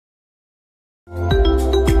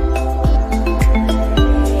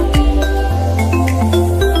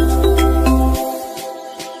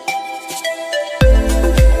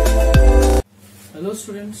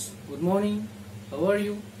students, good morning. How are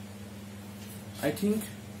you? I think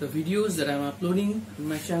the videos that I am uploading on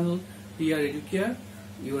my channel PR Educare,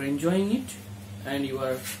 you are enjoying it and you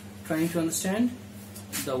are trying to understand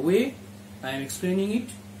the way I am explaining it.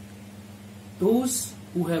 Those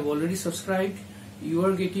who have already subscribed, you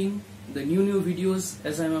are getting the new videos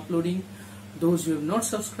as I am uploading. Those who have not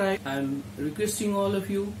subscribed, I am requesting all of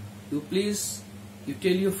you, please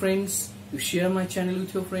tell your friends, you share my channel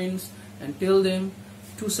with your friends and tell them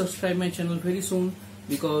to subscribe my channel very soon,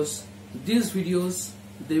 because these videos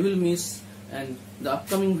they will miss, and the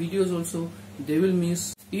upcoming videos also they will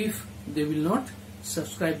miss if they will not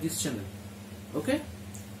subscribe this channel. Okay,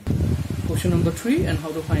 question number 3 and how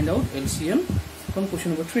to find out LCM from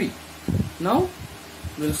question number 3. Now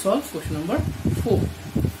we will solve question number 4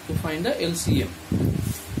 to find the LCM.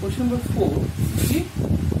 Question number 4, see,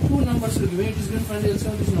 two numbers are given. It is going to find the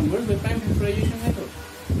LCM of these numbers by prime factorization method.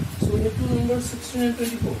 So we have two numbers 16 and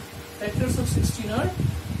 24. Factors of 16 are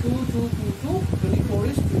 2, 2, 2, 2, 24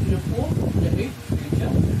 is 2 to the 4, the 8, 3 to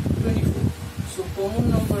 24. So common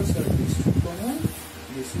numbers are these two common,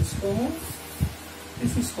 this is common,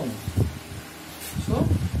 this is common. So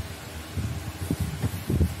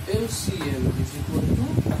LCM is equal to,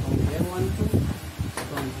 from here 1 2,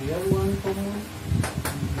 from here 1 common,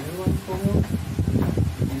 from here 1 common,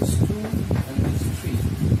 these 2 and these 3.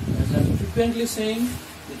 As I am frequently saying,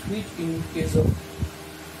 that in case of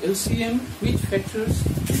LCM, which factors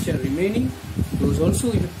which are remaining, those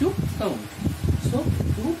also we have to count. So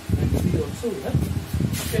 2 and 3 also we have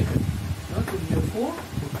taken. Now 2 to the 4,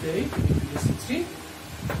 2 to the 8, 8 to the 16,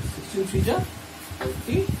 16 3 to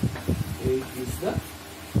 30, 8 is the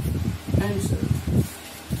answer.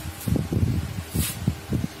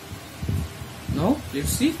 Now let's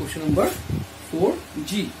see question number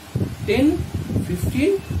 4G. 10,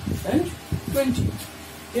 15 and 20.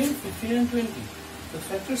 10, 15 and 20. The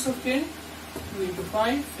factors of 10, 2 into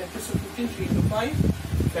 5, factors of 15, 3 into 5,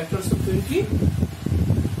 factors of 20,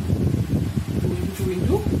 2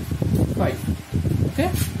 into 5. Okay?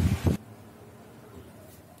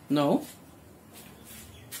 Now,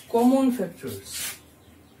 common factors.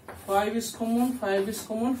 5 is common, 5 is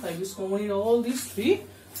common, 5 is common in all these three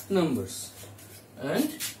numbers. And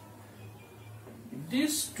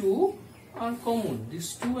these two are common.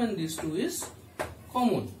 This 2 and this 2 is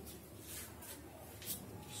common.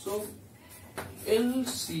 So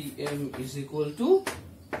LCM is equal to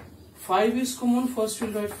 5 is common, first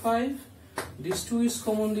we'll write 5, this 2 is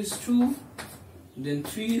common, this 2, then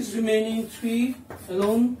 3 is remaining, 3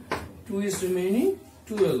 alone, 2 is remaining,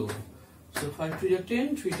 2 alone. So 5 to the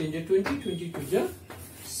 10, 3 10 to 20, 20 to the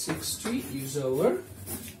 60 is our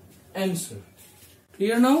answer.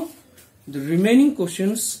 Clear now? The remaining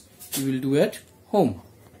questions we will do at home.